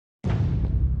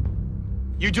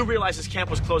You do realize this camp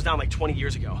was closed down like 20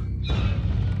 years ago.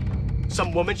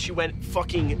 Some woman, she went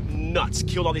fucking nuts,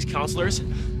 killed all these counselors,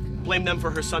 blamed them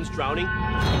for her son's drowning.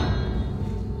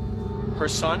 Her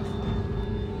son,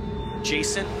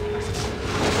 Jason,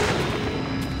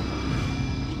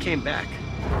 he came back.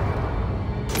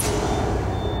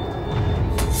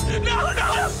 No,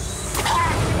 no!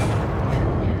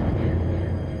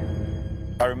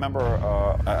 I remember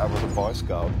I was a Boy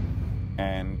Scout,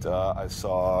 and I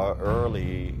saw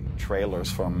early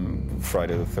trailers from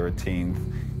Friday the 13th,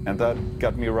 and that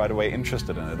got me right away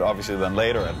interested in it. Obviously, then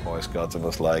later at Boy Scouts, it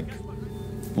was like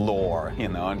lore, you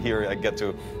know, and here I get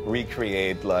to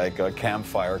recreate like a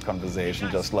campfire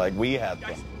conversation just like we had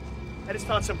them. I just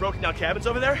found some broken down cabins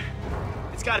over there.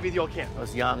 It's got to be the old camp. I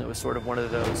was young. It was sort of one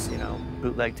of those, you know,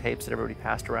 bootleg tapes that everybody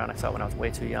passed around. I saw it when I was way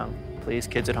too young. Please,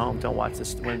 kids at home, don't watch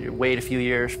this. When you wait a few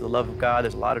years, for the love of God,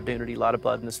 there's a lot of nudity, a lot of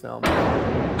blood in this film.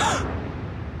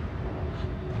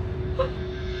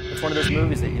 It's one of those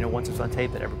movies that, you know, once it's on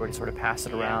tape, that everybody sort of passed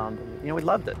it around. And, you know, we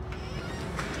loved it.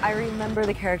 I remember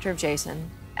the character of Jason,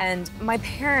 and my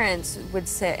parents would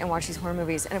sit and watch these horror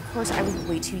movies, and of course I was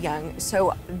way too young,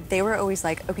 so they were always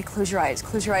like, okay, close your eyes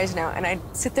now, and I'd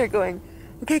sit there going,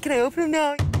 okay, can I open them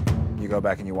now? You go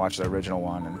back and you watch the original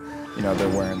one, and you know, they're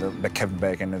wearing the Kevin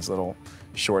Bacon, his little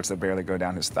shorts that barely go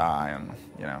down his thigh, and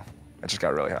you know, it just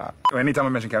got really hot. Anytime I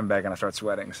mention Kevin Bacon, I start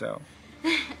sweating, so.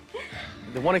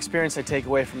 The one experience I take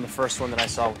away from the first one that I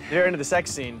saw, they're into the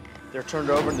sex scene, they're turned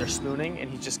over and they're spooning,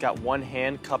 and he's just got one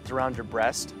hand cupped around your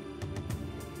breast.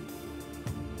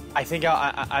 I think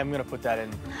I'm gonna put that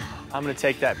in. I'm gonna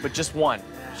take that, but just one.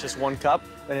 It's just one cup.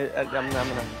 I'm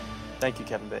gonna thank you,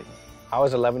 Kevin Bacon. I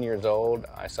was 11 years old.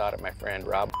 I saw it at my friend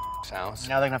Rob's house.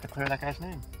 Now they're gonna have to clear that guy's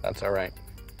name. That's all right.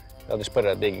 They'll just put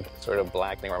a big sort of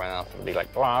black thing over my mouth and be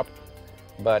like, plop.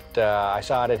 But I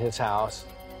saw it at his house.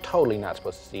 Totally not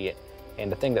supposed to see it.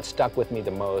 And the thing that stuck with me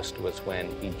the most was when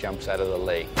he jumps out of the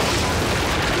lake.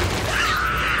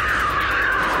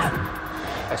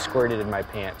 I squirted in my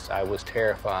pants. I was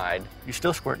terrified. You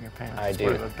still squirt in your pants. I do.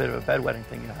 It's a bit of a bedwetting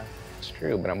thing you have. It's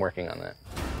true, but I'm working on that.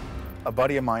 A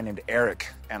buddy of mine named Eric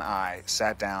and I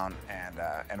sat down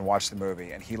and watched the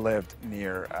movie, and he lived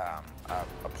near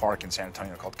a park in San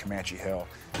Antonio called Comanche Hill,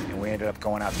 and we ended up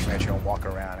going out to Comanche Hill and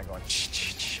walking around and going,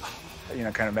 you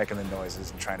know, kind of making the noises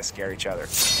and trying to scare each other.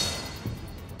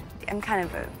 I'm kind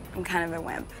of a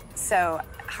wimp, so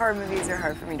horror movies are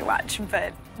hard for me to watch,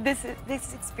 but this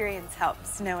experience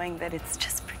helps, knowing that it's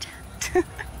just pretend.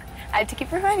 I have to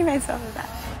keep reminding myself of that.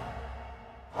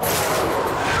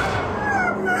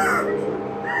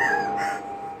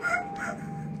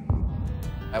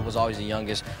 I was always the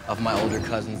youngest of my older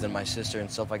cousins and my sister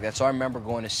and stuff like that, so I remember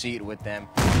going to see it with them.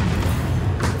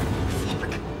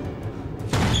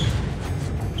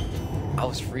 I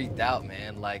was freaked out,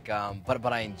 man. Like,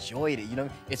 but I enjoyed it. You know,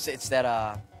 it's that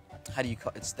how do you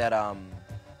call it? It's that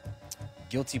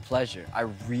guilty pleasure. I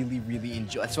really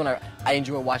enjoy. That's when I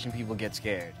enjoy watching people get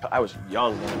scared. I was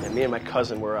young, man, and me and my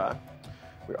cousin were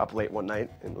up late one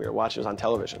night and we were watching it on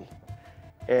television,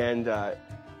 and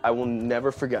I will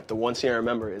never forget the one scene I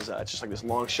remember is it's just like this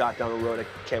long shot down the road at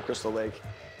Camp Crystal Lake,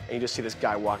 and you just see this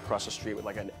guy walk across the street with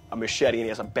like a machete and he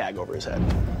has a bag over his head.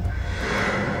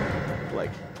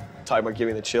 Like. Talking about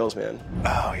giving the chills, man.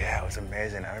 Oh, yeah, it was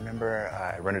amazing. I remember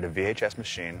I rented a VHS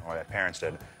machine, or my parents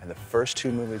did, and the first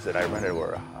two movies that I rented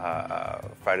were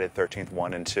Friday the 13th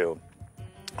 1 and 2.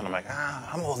 And I'm like,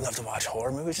 I'm old enough to watch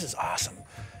horror movies. This is awesome.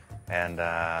 And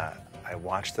I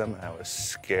watched them, and I was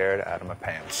scared out of my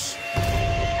pants.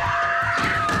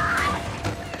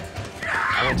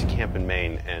 I went to camp in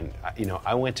Maine, and, you know,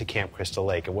 I went to Camp Crystal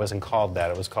Lake. It wasn't called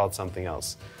that. It was called something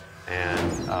else.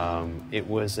 And it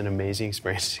was an amazing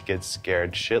experience to get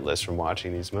scared shitless from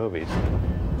watching these movies.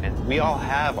 And we all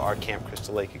have our Camp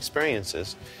Crystal Lake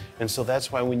experiences, and so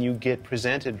that's why when you get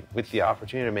presented with the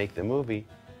opportunity to make the movie,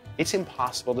 it's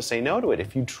impossible to say no to it.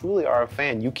 If you truly are a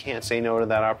fan, you can't say no to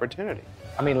that opportunity.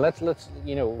 I mean, let's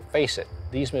you know, face it.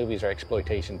 These movies are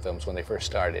exploitation films when they first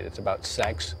started. It's about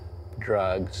sex,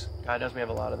 drugs. God knows we have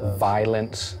a lot of those.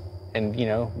 Violence. And, you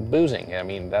know, boozing. I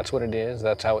mean, that's what it is.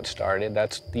 That's how it started.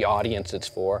 That's the audience it's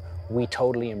for. We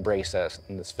totally embrace that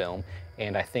in this film,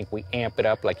 and I think we amp it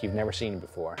up like you've never seen it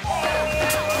before.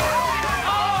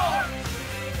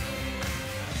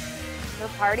 We're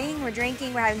partying, we're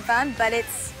drinking, we're having fun, but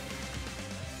it's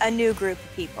a new group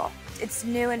of people. It's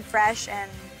new and fresh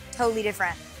and totally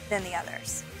different than the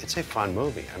others. It's a fun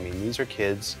movie. I mean, these are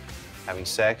kids having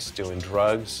sex, doing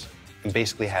drugs, and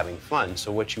basically having fun.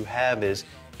 So what you have is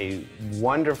a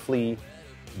wonderfully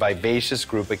vivacious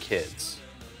group of kids.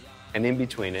 And in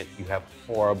between it, you have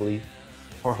horribly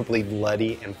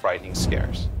bloody and frightening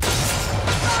scares.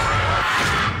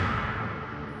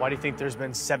 Why do you think there's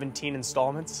been 17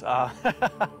 installments? I'm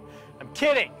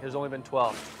kidding. There's only been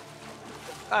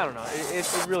 12. I don't know.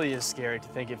 It really is scary to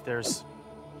think if there's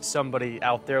somebody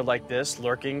out there like this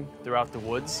lurking throughout the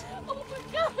woods. Oh my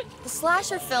God. The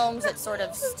slasher films that sort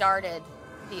of started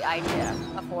the idea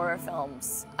of horror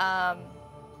films,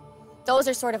 those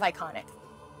are sort of iconic.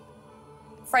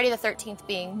 Friday the 13th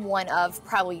being one of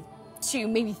probably 2,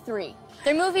 maybe 3.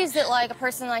 They're movies that like a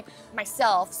person like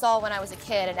myself saw when I was a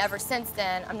kid, and ever since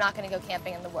then, I'm not gonna go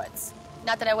camping in the woods.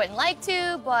 Not that I wouldn't like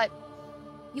to, but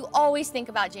you always think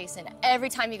about Jason every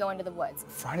time you go into the woods.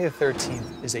 Friday the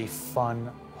 13th is a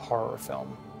fun horror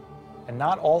film. And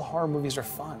not all horror movies are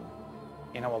fun.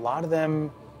 You know, a lot of them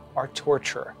are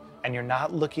torture, and you're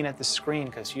not looking at the screen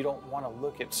because you don't want to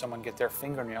look at someone get their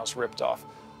fingernails ripped off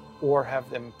or have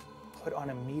them put on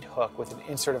a meat hook with an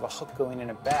insert of a hook going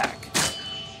in a back.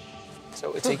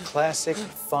 So it's a classic,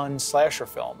 fun slasher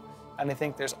film. And I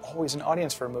think there's always an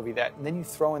audience for a movie that, and then you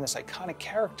throw in this iconic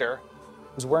character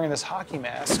who's wearing this hockey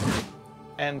mask,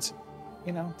 and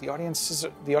you know, the audience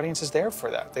is there for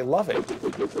that. They love it.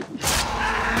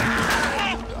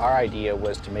 Our idea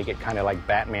was to make it kind of like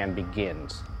Batman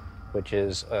Begins, which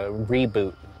is a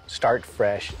reboot, start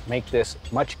fresh, make this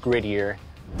much grittier,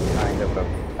 kind of a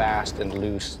fast and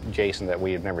loose Jason that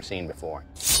we have never seen before.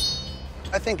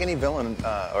 I think any villain,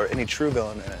 or any true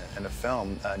villain in a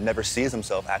film, never sees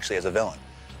himself actually as a villain.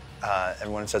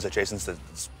 Everyone says that Jason's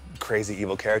this crazy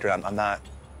evil character. In my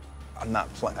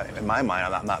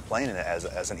mind, I'm not playing it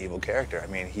as an evil character. I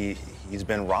mean, he's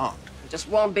been wronged. He just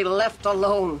won't be left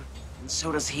alone, and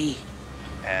so does he.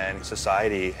 And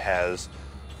society has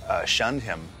shunned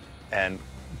him and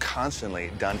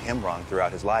constantly done him wrong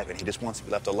throughout his life, and he just wants to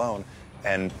be left alone,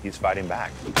 and he's fighting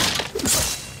back.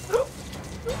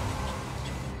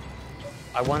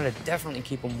 I wanted to definitely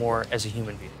keep him more as a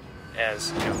human being,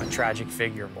 as, you know, a tragic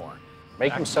figure more.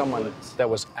 Make him someone that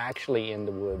was actually in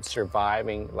the woods,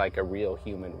 surviving like a real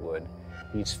human would.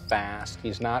 He's fast,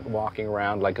 he's not walking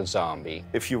around like a zombie.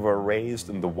 If you were raised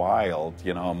in the wild,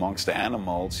 you know, amongst the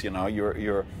animals, you know,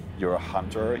 you're a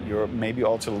hunter, you're maybe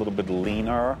also a little bit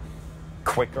leaner,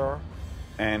 quicker,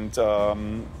 and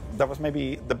that was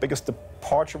maybe the biggest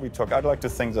departure we took. I'd like to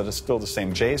think that it's still the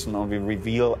same Jason, only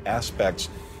reveal aspects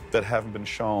that haven't been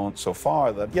shown so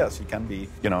far, that yes, he can be,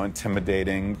 you know,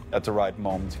 intimidating at the right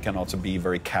moment. He can also be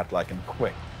very cat-like and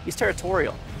quick. He's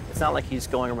territorial. It's not like he's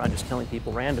going around just killing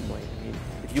people randomly. I mean,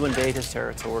 if you invade his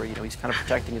territory, you know, he's kind of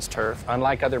protecting his turf.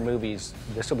 Unlike other movies,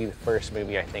 this will be the first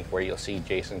movie, I think, where you'll see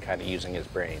Jason kind of using his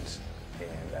brains.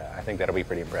 And I think that'll be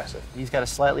pretty impressive. He's got a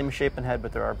slightly misshapen head,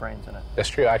 but there are brains in it. That's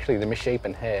true, actually, the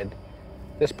misshapen head.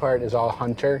 This part is all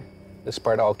hunter, this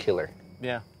part all killer.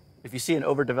 Yeah. If you see an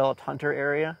overdeveloped hunter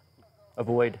area,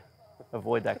 avoid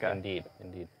that guy. Indeed,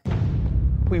 indeed.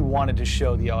 We wanted to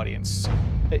show the audience,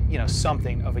 you know,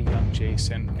 something of a young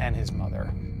Jason and his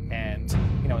mother. And,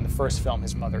 you know, in the first film,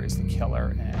 his mother is the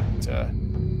killer.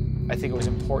 And I think it was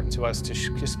important to us to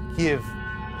just give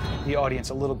the audience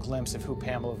a little glimpse of who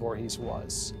Pamela Voorhees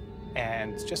was.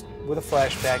 And just with a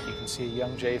flashback, you can see a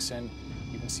young Jason,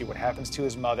 you can see what happens to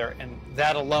his mother, and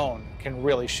that alone can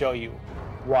really show you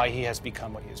why he has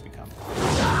become what he has become.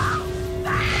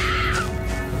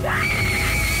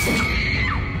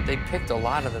 They picked a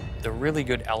lot of the really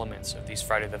good elements of these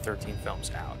Friday the 13th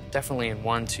films out. Definitely in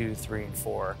 1, 2, 3, and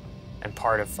 4, and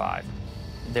part of 5.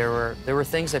 There were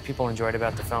things that people enjoyed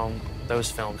about those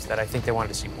films that I think they wanted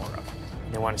to see more of.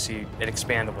 They want to see it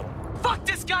expand a little more. Fuck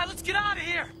this guy, let's get out of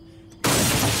here!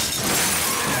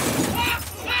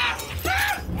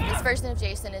 This version of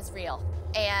Jason is real.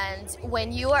 And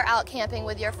when you are out camping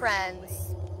with your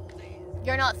friends,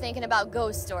 you're not thinking about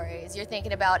ghost stories. You're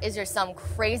thinking about, is there some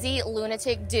crazy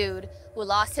lunatic dude who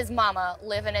lost his mama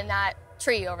living in that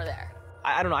tree over there?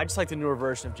 I don't know, I just like the newer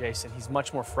version of Jason. He's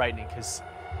much more frightening because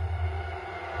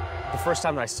the first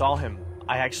time that I saw him,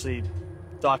 I actually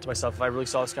thought to myself, if I really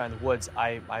saw this guy in the woods,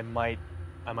 I might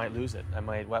lose it. I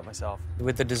might wet myself.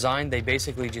 With the design, they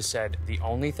basically just said, the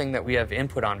only thing that we have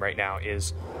input on right now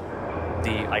is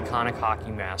the iconic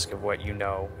hockey mask of what you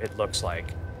know it looks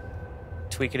like.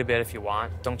 Tweak it a bit if you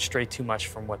want. Don't stray too much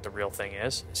from what the real thing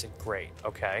is. I said, great,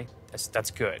 okay.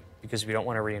 That's good, because we don't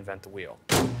want to reinvent the wheel.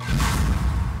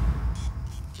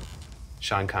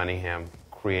 Sean Cunningham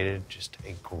created just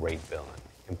a great villain,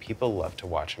 and people love to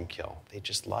watch him kill. They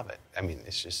just love it. I mean,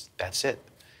 it's just, that's it.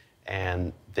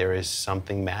 And there is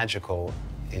something magical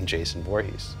in Jason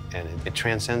Voorhees, and it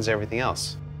transcends everything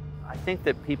else. I think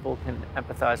that people can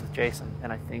empathize with Jason,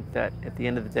 and I think that at the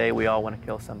end of the day, we all want to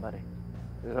kill somebody.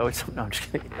 There's always, no, I'm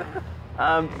just kidding.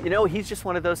 You know, he's just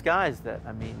one of those guys that,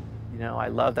 I mean, you know, I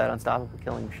love that unstoppable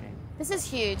killing machine. This is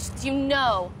huge. You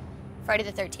know Friday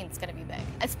the 13th is going to be big.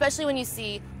 Especially when you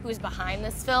see who's behind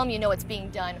this film, you know it's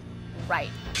being done right.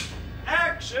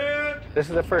 Action! This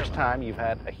is the first time you've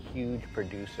had a huge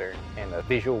producer and a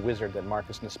visual wizard that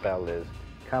Marcus Nispel is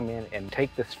come in and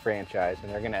take this franchise,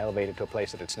 and they're going to elevate it to a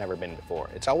place that it's never been before.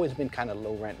 It's always been kind of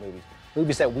low-rent movies,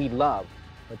 movies that we love,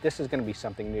 but this is going to be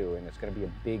something new, and it's going to be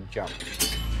a big jump.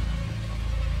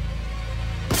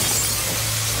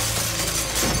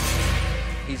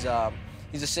 He's a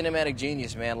cinematic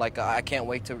genius, man. Like, I can't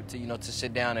wait to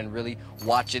sit down and really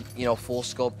watch it, full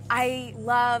scope. I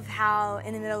love how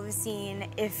in the middle of a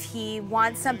scene, if he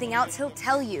wants something else, he'll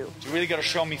tell you. You really got to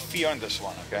show me fear in this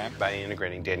one, okay? By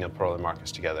integrating Daniel Pearl and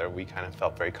Marcus together, we kind of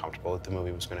felt very comfortable that the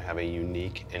movie was going to have a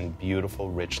unique and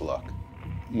beautiful, rich look.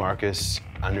 Marcus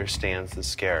understands the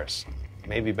scares,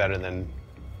 maybe better than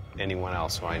anyone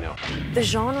else who I know. The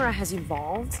genre has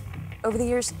evolved over the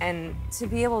years, and to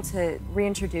be able to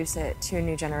reintroduce it to a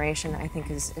new generation, I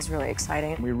think is really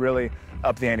exciting. We really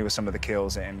up the ante with some of the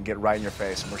kills and get right in your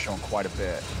face, and we're showing quite a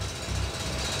bit.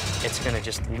 It's gonna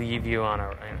just leave you on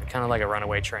a kind of like a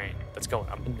runaway train that's going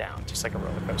up and down, just like a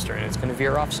roller coaster, and it's gonna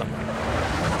veer off somewhere.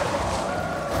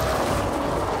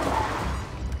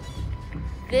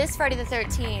 This Friday the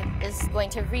 13th is going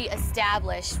to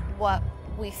re-establish what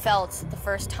we felt the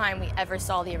first time we ever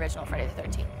saw the original Friday the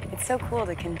 13th. It's so cool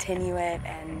to continue it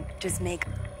and just make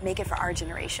it for our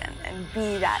generation and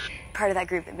be that part of that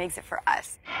group that makes it for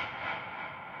us.